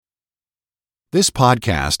This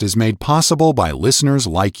podcast is made possible by listeners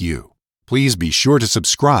like you. Please be sure to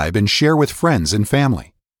subscribe and share with friends and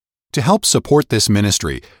family. To help support this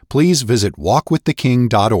ministry, please visit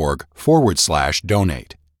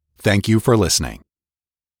walkwiththeking.org/donate. Thank you for listening.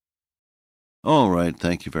 All right,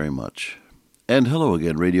 thank you very much. And hello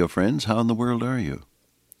again, radio friends. How in the world are you?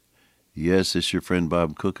 Yes, it's your friend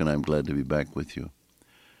Bob Cook, and I'm glad to be back with you.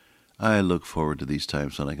 I look forward to these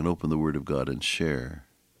times when I can open the Word of God and share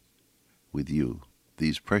with you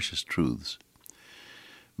these precious truths.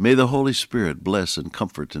 May the Holy Spirit bless and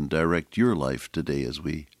comfort and direct your life today as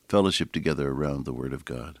we fellowship together around the Word of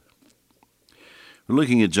God. We're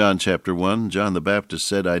looking at John chapter 1. John the Baptist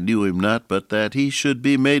said, "I knew him not, but that he should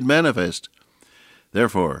be made manifest.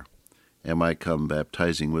 Therefore am I come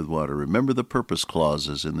baptizing with water." Remember the purpose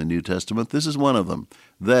clauses in the New Testament. This is one of them,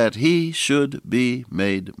 that he should be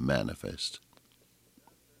made manifest.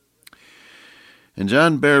 And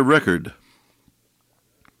John bare record.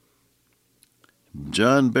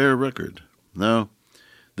 Now,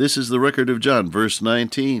 this is the record of John, verse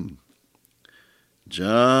 19.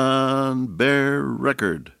 John bare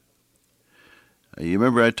record. You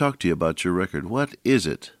remember I talked to you about your record. What is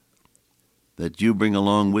it that you bring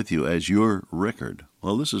along with you as your record?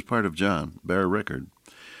 Well, this is part of John, bare record.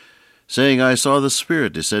 Saying, "I saw the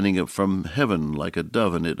Spirit descending up from heaven like a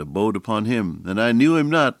dove, and it abode upon him. And I knew him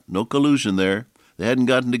not." No collusion there. They hadn't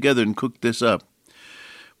gotten together and cooked this up.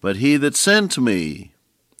 "But he that sent me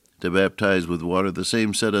to baptize with water, the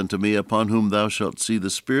same said unto me, Upon whom thou shalt see the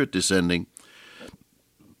Spirit descending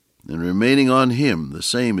and remaining on him, the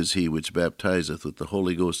same is he which baptizeth with the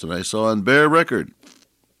Holy Ghost. And I saw and bear record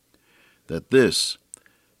that this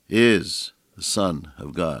is the Son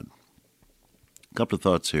of God." A couple of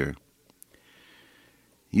thoughts here.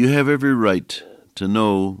 You have every right to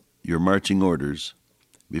know your marching orders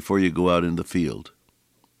before you go out in the field.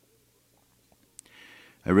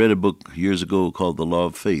 I read a book years ago called The Law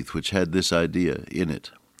of Faith, which had this idea in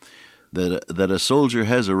it, that a soldier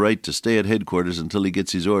has a right to stay at headquarters until he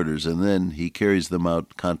gets his orders, and then he carries them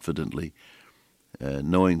out confidently,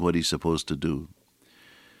 knowing what he's supposed to do.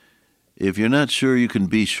 If you're not sure, you can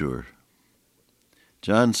be sure.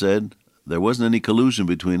 John said, there wasn't any collusion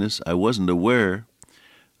between us. I wasn't aware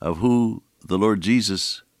of who the Lord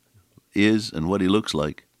Jesus is and what he looks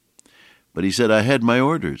like. But he said, I had my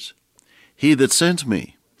orders. He that sent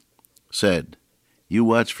me said, you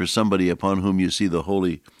watch for somebody upon whom you see the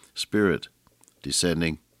Holy Spirit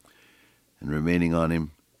descending and remaining on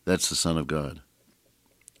him. That's the Son of God.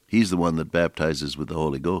 He's the one that baptizes with the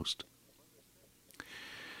Holy Ghost.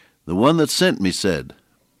 The one that sent me said.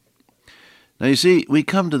 Now you see, we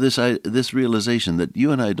come to this realization that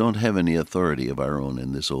you and I don't have any authority of our own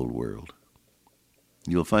in this old world.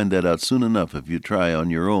 You'll find that out soon enough if you try on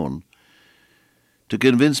your own to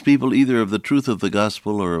convince people either of the truth of the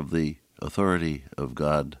gospel or of the authority of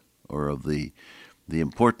God or of the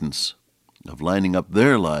importance of lining up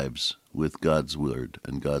their lives with God's word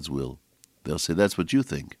and God's will. They'll say, that's what you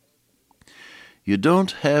think. You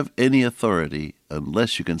don't have any authority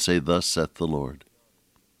unless you can say, thus saith the Lord.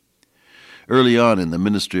 Early on in the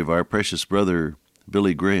ministry of our precious brother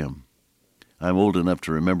Billy Graham, I'm old enough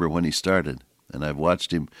to remember when he started, and I've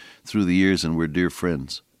watched him through the years and we're dear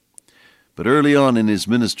friends. But early on in his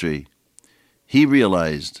ministry, he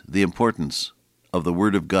realized the importance of the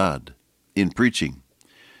Word of God in preaching.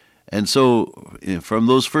 And so from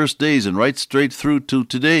those first days and right straight through to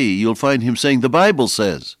today, you'll find him saying, the Bible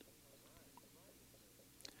says.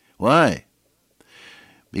 Why?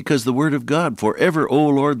 Because the Word of God, forever, O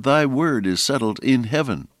Lord, thy word is settled in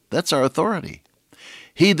heaven. That's our authority.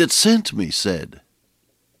 He that sent me said.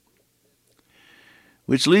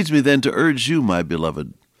 Which leads me then to urge you, my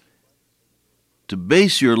beloved, to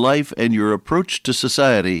base your life and your approach to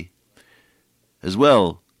society, as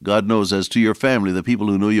well, God knows, as to your family, the people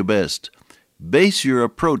who know you best. Base your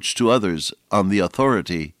approach to others on the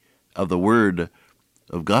authority of the Word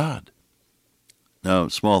of God. Now,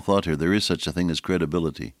 small thought here, there is such a thing as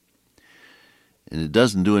credibility. And it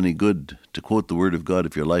doesn't do any good to quote the Word of God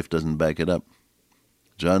if your life doesn't back it up.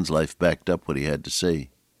 John's life backed up what he had to say.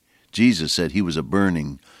 Jesus said he was a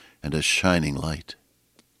burning and a shining light.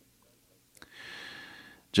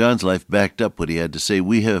 John's life backed up what he had to say.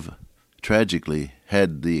 We have tragically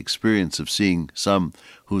had the experience of seeing some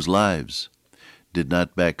whose lives did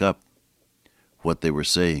not back up what they were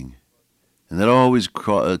saying. And that always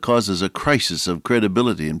causes a crisis of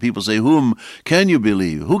credibility. And people say, whom can you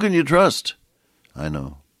believe? Who can you trust? I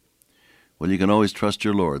know. Well, you can always trust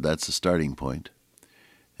your Lord. That's the starting point.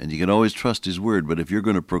 And you can always trust His Word. But if you're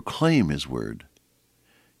going to proclaim His Word,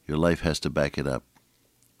 your life has to back it up.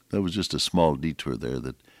 That was just a small detour there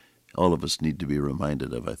that all of us need to be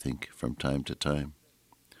reminded of, I think, from time to time.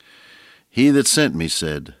 He that sent me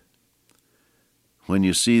said, when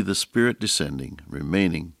you see the Spirit descending,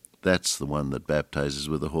 remaining, that's the one that baptizes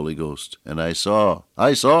with the Holy Ghost. And I saw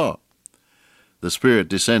the Spirit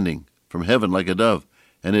descending from heaven like a dove,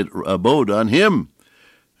 and it abode on him.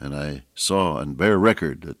 And I saw and bear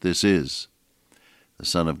record that this is the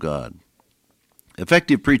Son of God.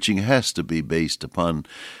 Effective preaching has to be based upon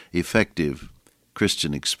effective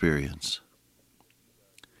Christian experience.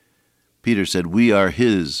 Peter said, we are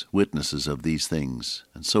his witnesses of these things,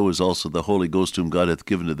 and so is also the Holy Ghost whom God hath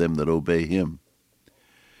given to them that obey him.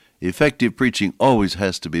 Effective preaching always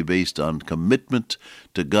has to be based on commitment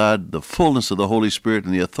to God, the fullness of the Holy Spirit,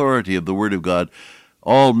 and the authority of the Word of God,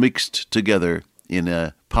 all mixed together in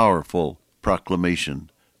a powerful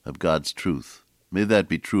proclamation of God's truth. May that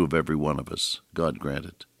be true of every one of us. God grant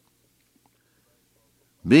it.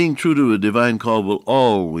 Being true to a divine call will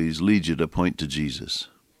always lead you to point to Jesus.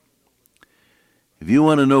 If you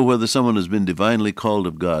want to know whether someone has been divinely called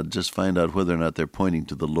of God, just find out whether or not they're pointing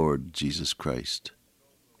to the Lord Jesus Christ.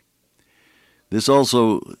 This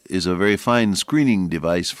also is a very fine screening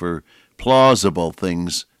device for plausible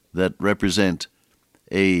things that represent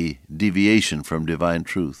a deviation from divine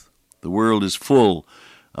truth. The world is full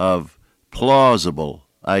of plausible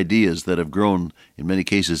ideas that have grown, in many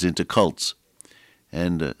cases, into cults.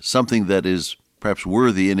 And something that is perhaps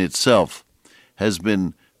worthy in itself has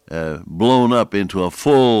been blown up into a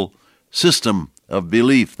full system of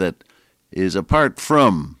belief that is apart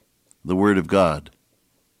from the Word of God.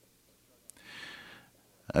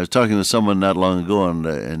 I was talking to someone not long ago,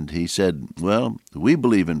 and he said, well, we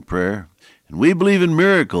believe in prayer, and we believe in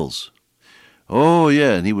miracles. Oh,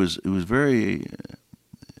 yeah, and he was very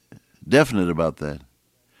definite about that.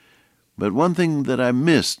 But one thing that I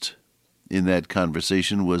missed in that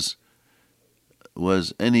conversation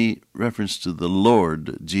was any reference to the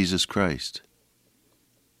Lord Jesus Christ.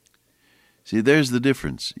 See, there's the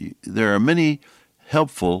difference. There are many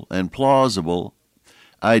helpful and plausible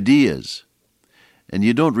ideas, and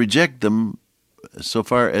you don't reject them so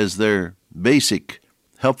far as their basic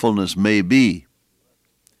helpfulness may be.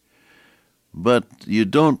 But you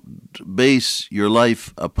don't base your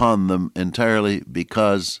life upon them entirely,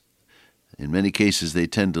 because in many cases they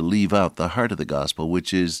tend to leave out the heart of the gospel,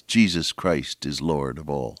 which is Jesus Christ is Lord of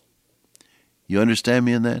all. You understand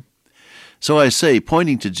me in that? So I say,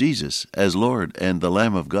 pointing to Jesus as Lord and the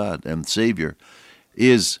Lamb of God and Savior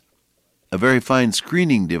is a very fine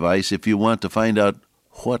screening device if you want to find out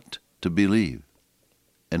what to believe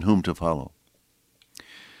and whom to follow.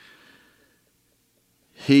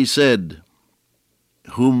 He said,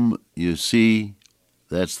 whom you see,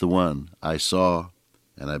 that's the one I saw,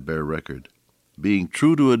 and I bear record. Being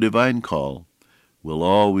true to a divine call will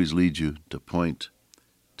always lead you to point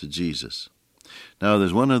to Jesus. Now,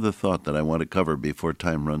 there's one other thought that I want to cover before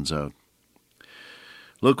time runs out.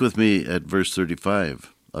 Look with me at verse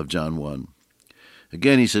 35 of John 1.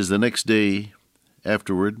 Again, he says, the next day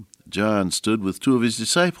afterward, John stood with two of his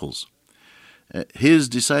disciples,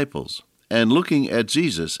 and looking at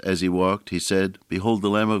Jesus as he walked, he said, behold the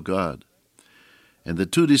Lamb of God. And the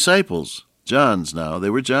two disciples, John's now, they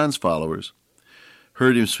were John's followers,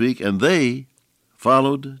 heard him speak, and they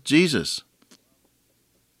followed Jesus.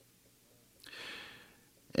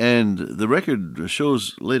 And the record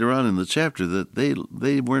shows later on in the chapter that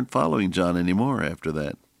they weren't following John anymore after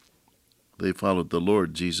that. They followed the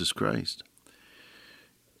Lord Jesus Christ.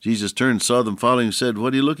 Jesus turned, saw them following, and said,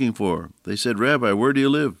 what are you looking for? They said, Rabbi, where do you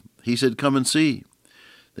live? He said, come and see.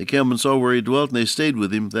 They came and saw where he dwelt, and they stayed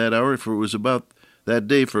with him that hour, for it was about the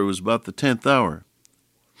 10th hour,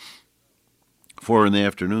 4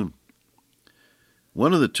 PM.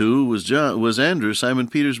 One of the two was Andrew, Simon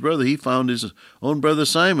Peter's brother. He found his own brother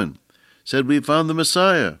Simon, said, we found the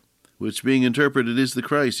Messiah, which being interpreted is the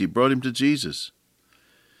Christ. He brought him to Jesus.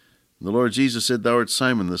 And the Lord Jesus said, thou art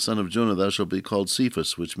Simon, the son of Jonah, thou shalt be called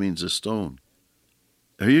Cephas, which means a stone.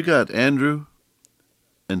 Here you got Andrew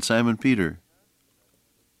and Simon Peter.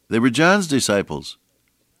 They were John's disciples.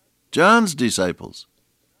 John's disciples.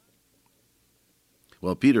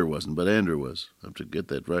 Well, Peter wasn't, but Andrew was. I have to get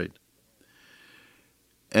that right.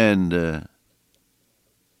 And the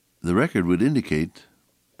record would indicate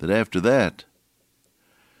that after that,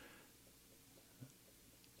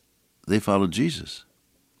 they followed Jesus.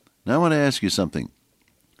 Now I want to ask you something.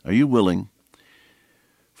 Are you willing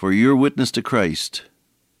for your witness to Christ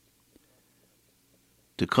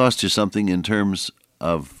to cost you something in terms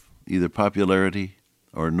of either popularity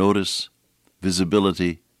or notice,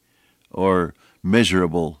 visibility, or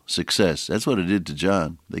measurable success. That's what it did to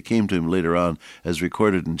John. They came to him later on, as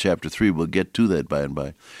recorded in chapter 3. We'll get to that by and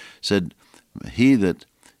by. Said, he that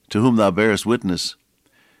to whom thou bearest witness,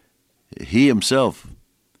 he himself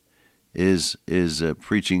is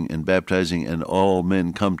preaching and baptizing, and all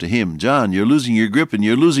men come to him. John, you're losing your grip and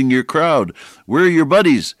you're losing your crowd. We're your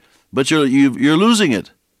buddies, but you're losing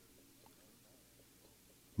it.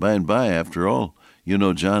 By and by, after all,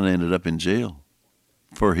 John ended up in jail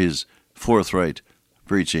for his forthright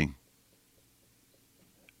preaching.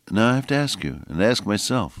 Now I have to ask you, and ask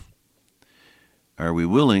myself, are we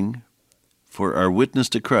willing for our witness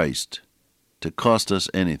to Christ to cost us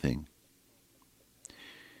anything?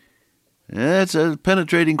 That's a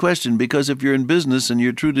penetrating question, because if you're in business and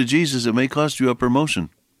you're true to Jesus, it may cost you a promotion.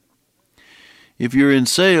 If you're in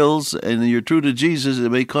sales and you're true to Jesus, it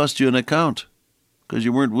may cost you an account, because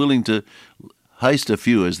you weren't willing to heist a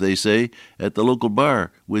few, as they say, at the local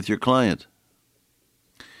bar with your client.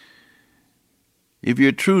 If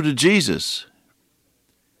you're true to Jesus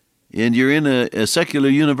and you're in a secular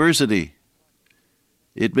university,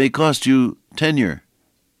 it may cost you tenure.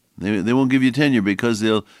 They won't give you tenure because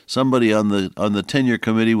somebody on the tenure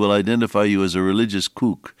committee will identify you as a religious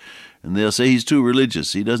kook, and they'll say he's too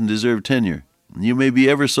religious. He doesn't deserve tenure. You may be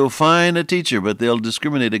ever so fine a teacher, but they'll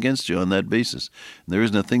discriminate against you on that basis. There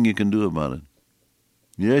isn't a thing you can do about it.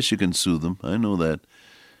 Yes, you can sue them. I know that.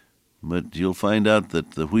 But you'll find out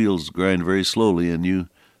that the wheels grind very slowly, and you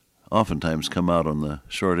oftentimes come out on the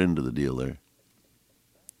short end of the deal there.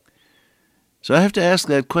 So I have to ask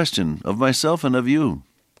that question of myself and of you.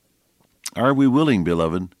 Are we willing,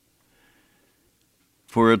 beloved,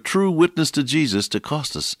 for a true witness to Jesus to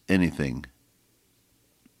cost us anything?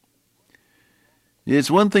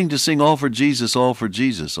 It's one thing to sing all for Jesus, all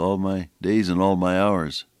my days and all my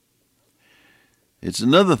hours. It's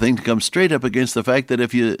another thing to come straight up against the fact that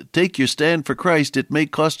if you take your stand for Christ, it may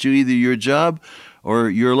cost you either your job or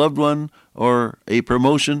your loved one or a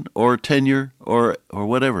promotion or tenure or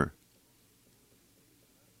whatever.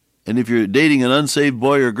 And if you're dating an unsaved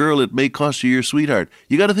boy or girl, it may cost you your sweetheart.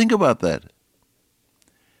 You got to think about that.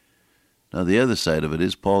 Now, the other side of it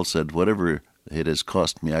is, Paul said, whatever it has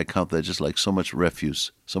cost me, I count that just like so much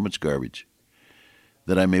refuse, so much garbage,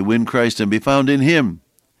 that I may win Christ and be found in him.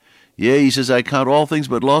 Yea, he says, I count all things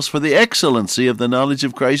but loss for the excellency of the knowledge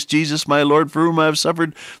of Christ Jesus my Lord, for whom I have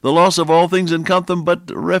suffered the loss of all things, and count them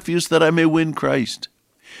but refuse, that I may win Christ.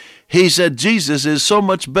 He said Jesus is so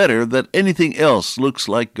much better that anything else looks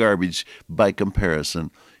like garbage by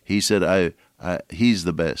comparison. He said, he's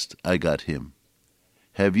the best. I got him.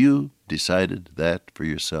 Have you decided that for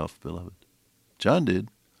yourself, beloved? John did.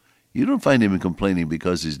 You don't find him complaining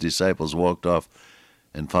because his disciples walked off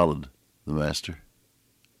and followed the Master.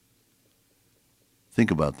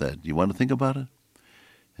 Think about that. You want to think about it?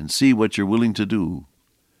 And see what you're willing to do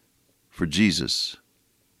for Jesus,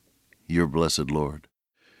 your blessed Lord.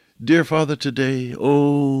 Dear Father, today,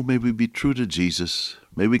 may we be true to Jesus.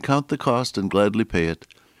 May we count the cost and gladly pay it.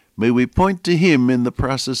 May we point to him in the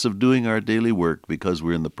process of doing our daily work, because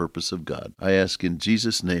we're in the purpose of God. I ask in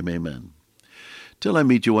Jesus' name, amen. Till I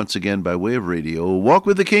meet you once again by way of radio, walk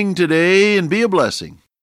with the King today and be a blessing.